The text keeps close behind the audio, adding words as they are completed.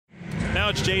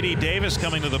it's J.D. Davis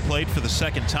coming to the plate for the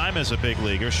second time as a big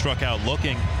leaguer. Struck out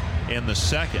looking in the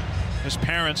second. His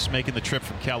parents making the trip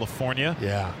from California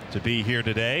to be here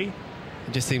today.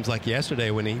 It just seems like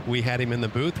yesterday when we had him in the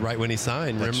booth right when he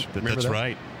signed. That's that?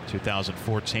 right.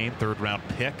 2014, third-round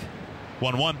pick.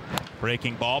 1-1.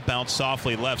 Breaking ball, bounced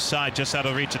softly left side, just out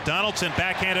of reach of Donaldson.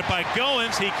 Backhanded by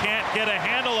Goins. He can't get a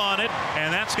handle on it,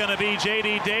 and that's going to be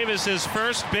J.D. Davis's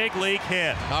first big league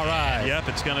hit. All right. Yep,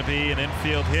 it's going to be an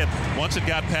infield hit. Once it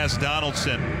got past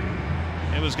Donaldson,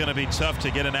 it was going to be tough to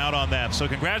get an out on that. So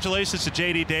congratulations to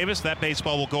J.D. Davis. That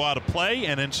baseball will go out of play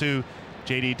and into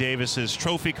J.D. Davis's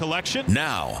trophy collection.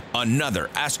 Now, another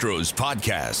Astros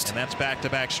podcast. And that's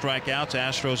back-to-back strikeouts.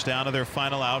 Astros down to their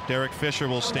final out. Derek Fisher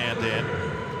will stand in.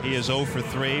 He is 0 for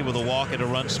 3 with a walk and a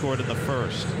run scored in the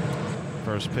first.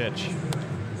 First pitch.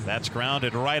 That's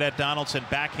grounded right at Donaldson.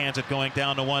 Backhands it going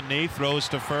down to one knee. Throws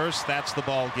to first. That's the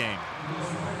ball game.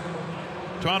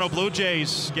 Toronto Blue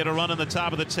Jays get a run in the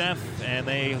top of the 10th, and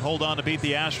they hold on to beat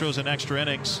the Astros in extra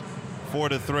innings.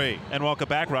 4-3. And welcome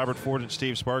back. Robert Ford and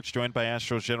Steve Sparks joined by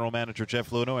Astros General Manager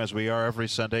Jeff Luhnow, as we are every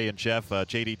Sunday. And Jeff,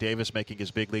 J.D. Davis making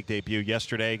his big league debut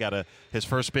yesterday. Got his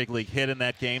first big league hit in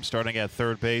that game, starting at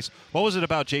third base. What was it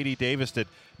about J.D. Davis that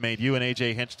made you and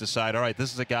A.J. Hinch decide, all right,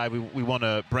 this is a guy we want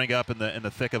to bring up in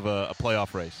the thick of a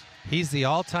playoff race? He's the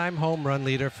all-time home run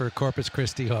leader for Corpus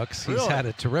Christi Hooks. He's had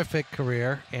a terrific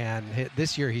career, and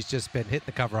this year he's just been hitting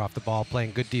the cover off the ball,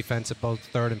 playing good defense at both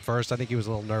third and first. I think he was a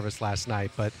little nervous last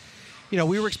night, but you know,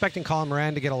 we were expecting Colin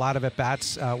Moran to get a lot of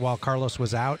at-bats while Carlos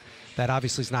was out. That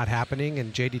obviously is not happening,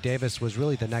 and J.D. Davis was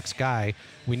really the next guy.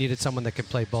 We needed someone that could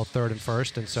play both third and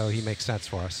first, and so he makes sense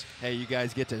for us. Hey, you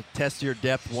guys get to test your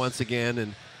depth once again,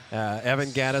 and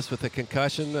Evan Gattis with a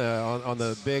concussion on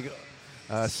the big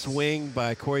swing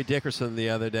by Corey Dickerson the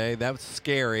other day. That was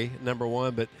scary, number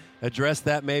one, but address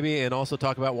that maybe, and also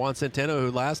talk about Juan Centeno, who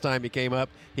last time he came up,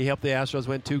 he helped the Astros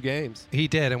win 2 games. He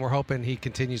did, and we're hoping he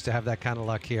continues to have that kind of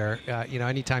luck here. You know,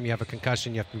 anytime you have a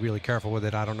concussion, you have to be really careful with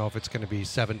it. I don't know if it's going to be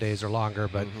 7 days or longer,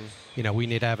 but, you know, we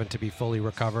need Evan to be fully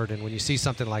recovered, and when you see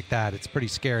something like that, it's pretty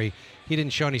scary. He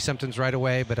didn't show any symptoms right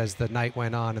away, but as the night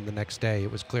went on and the next day,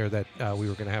 it was clear that we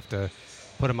were going to have to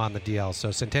put him on the DL. So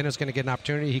Centeno's going to get an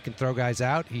opportunity. He can throw guys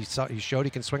out. He showed he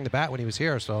can swing the bat when he was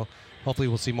here, so hopefully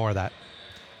we'll see more of that.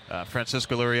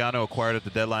 Francisco Liriano acquired at the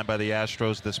deadline by the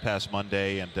Astros this past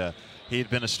Monday, and he had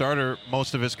been a starter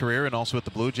most of his career and also with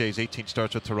the Blue Jays, 18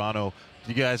 starts with Toronto.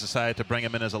 You guys decided to bring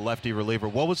him in as a lefty reliever.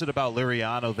 What was it about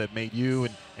Liriano that made you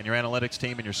and your analytics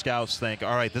team and your scouts think,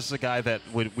 all right, this is a guy that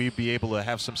we'd be able to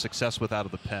have some success with out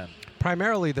of the pen?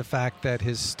 Primarily the fact that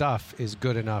his stuff is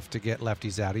good enough to get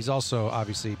lefties out. He's also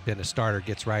obviously been a starter,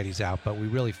 gets righties out, but we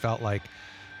really felt like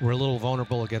we're a little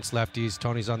vulnerable against lefties.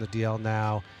 Tony's on the DL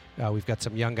now. We've got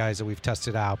some young guys that we've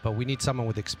tested out, but we need someone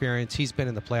with experience. He's been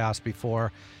in the playoffs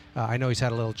before. I know he's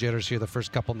had a little jitters here the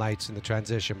first couple nights in the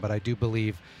transition, but I do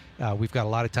believe we've got a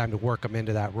lot of time to work him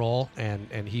into that role,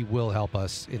 and he will help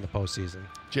us in the postseason.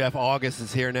 Jeff, August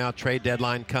is here now. Trade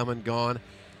deadline come and gone.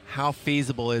 How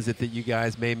feasible is it that you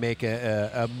guys may make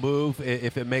a move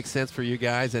if it makes sense for you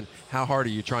guys, and how hard are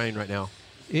you trying right now?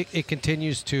 It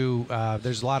continues to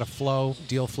there's a lot of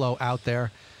deal flow out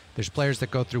there. There's players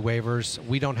that go through waivers.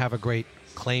 We don't have a great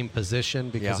claim position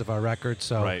because of our record,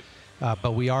 so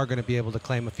but we are going to be able to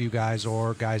claim a few guys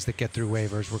or guys that get through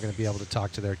waivers. We're going to be able to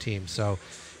talk to their team. So,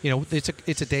 you know,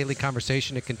 it's a daily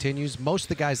conversation. It continues. Most of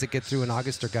the guys that get through in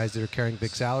August are guys that are carrying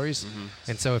big salaries,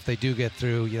 and so if they do get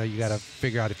through, you know, you got to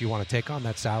figure out if you want to take on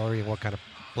that salary and what kind of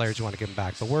players you want to give them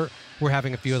back. But we're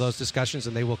having a few of those discussions,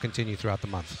 and they will continue throughout the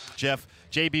month. Jeff,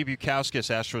 J.B. Bukauskas,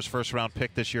 Astros first-round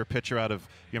pick this year, pitcher out of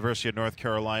University of North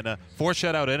Carolina. 4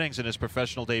 shutout innings in his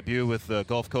professional debut with the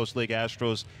Gulf Coast League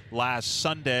Astros last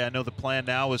Sunday. I know the plan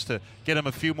now is to get him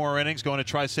a few more innings going to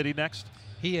Tri-City next.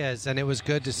 He is, and it was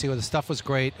good to see. The stuff was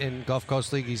great in Gulf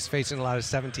Coast League. He's facing a lot of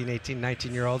 17, 18,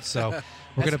 19-year-olds, so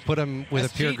we're going to put him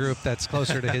with a peer group that's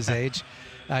closer to his age.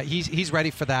 He's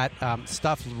ready for that.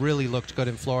 Stuff really looked good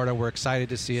in Florida. We're excited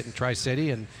to see it in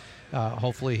Tri-City, and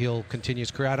hopefully he'll continue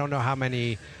his career. I don't know how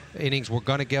many innings we're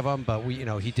going to give him, but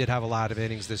he did have a lot of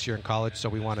innings this year in college, so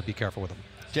we want to be careful with him.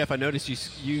 Jeff, I noticed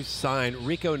you signed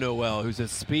Rico Noel, who's a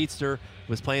speedster,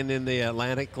 was playing in the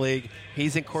Atlantic League.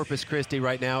 He's in Corpus Christi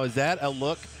right now. Is that a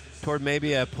look toward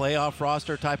maybe a playoff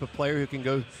roster type of player who can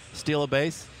go steal a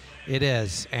base? It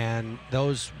is, and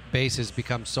those bases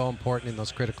become so important in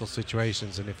those critical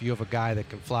situations, and if you have a guy that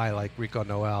can fly like Rico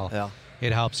Noel,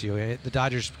 it helps you. The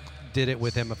Dodgers did it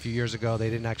with him a few years ago. They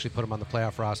didn't actually put him on the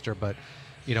playoff roster, but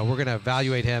we're going to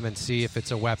evaluate him and see if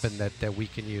it's a weapon that we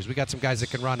can use. We got some guys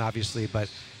that can run, obviously, but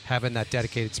having that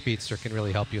dedicated speedster can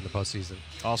really help you in the postseason.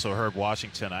 Also, Herb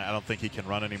Washington, I don't think he can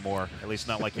run anymore, at least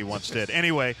not like he once did.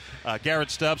 Anyway,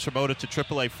 Garrett Stubbs promoted to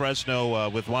AAA Fresno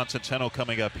with Juan Centeno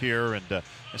coming up here, and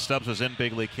Stubbs was in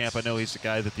big league camp. I know he's a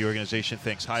guy that the organization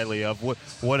thinks highly of.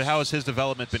 How has his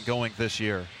development been going this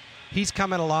year? He's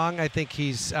coming along. I think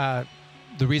he's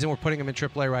the reason we're putting him in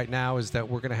AAA right now is that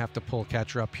we're going to have to pull a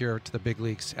catcher up here to the big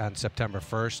leagues on September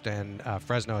 1st, and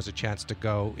Fresno has a chance to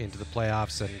go into the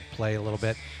playoffs and play a little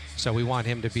bit. So we want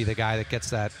him to be the guy that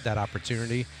gets that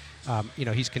opportunity.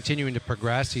 He's continuing to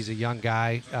progress. He's a young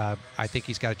guy. I think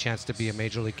he's got a chance to be a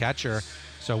major league catcher.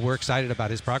 So we're excited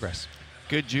about his progress.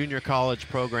 Good junior college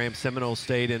program, Seminole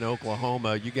State in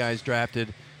Oklahoma. You guys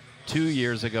drafted 2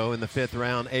 years ago in the 5th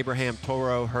round, Abraham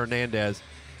Toro Hernandez.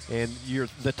 And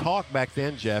the talk back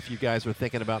then, Jeff, you guys were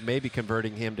thinking about maybe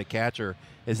converting him to catcher.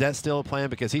 Is that still a plan?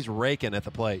 Because he's raking at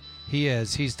the plate. He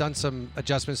is. He's done some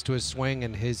adjustments to his swing,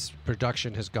 and his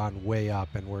production has gone way up,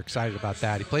 and we're excited about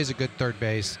that. He plays a good third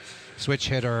base, switch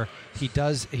hitter. He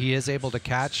is able to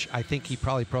catch. I think he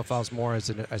probably profiles more as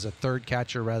a third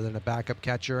catcher rather than a backup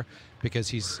catcher because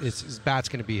his bat's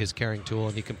going to be his carrying tool,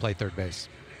 and he can play third base.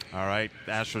 All right,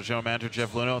 Astros General Manager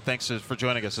Jeff Luhnow, thanks for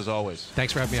joining us as always.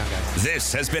 Thanks for having me on, guys.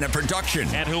 This has been a production.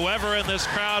 And whoever in this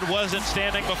crowd wasn't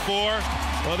standing before,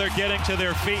 well, they're getting to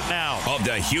their feet now. Of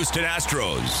the Houston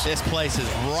Astros. This place is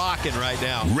rocking right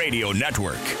now. Radio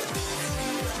Network.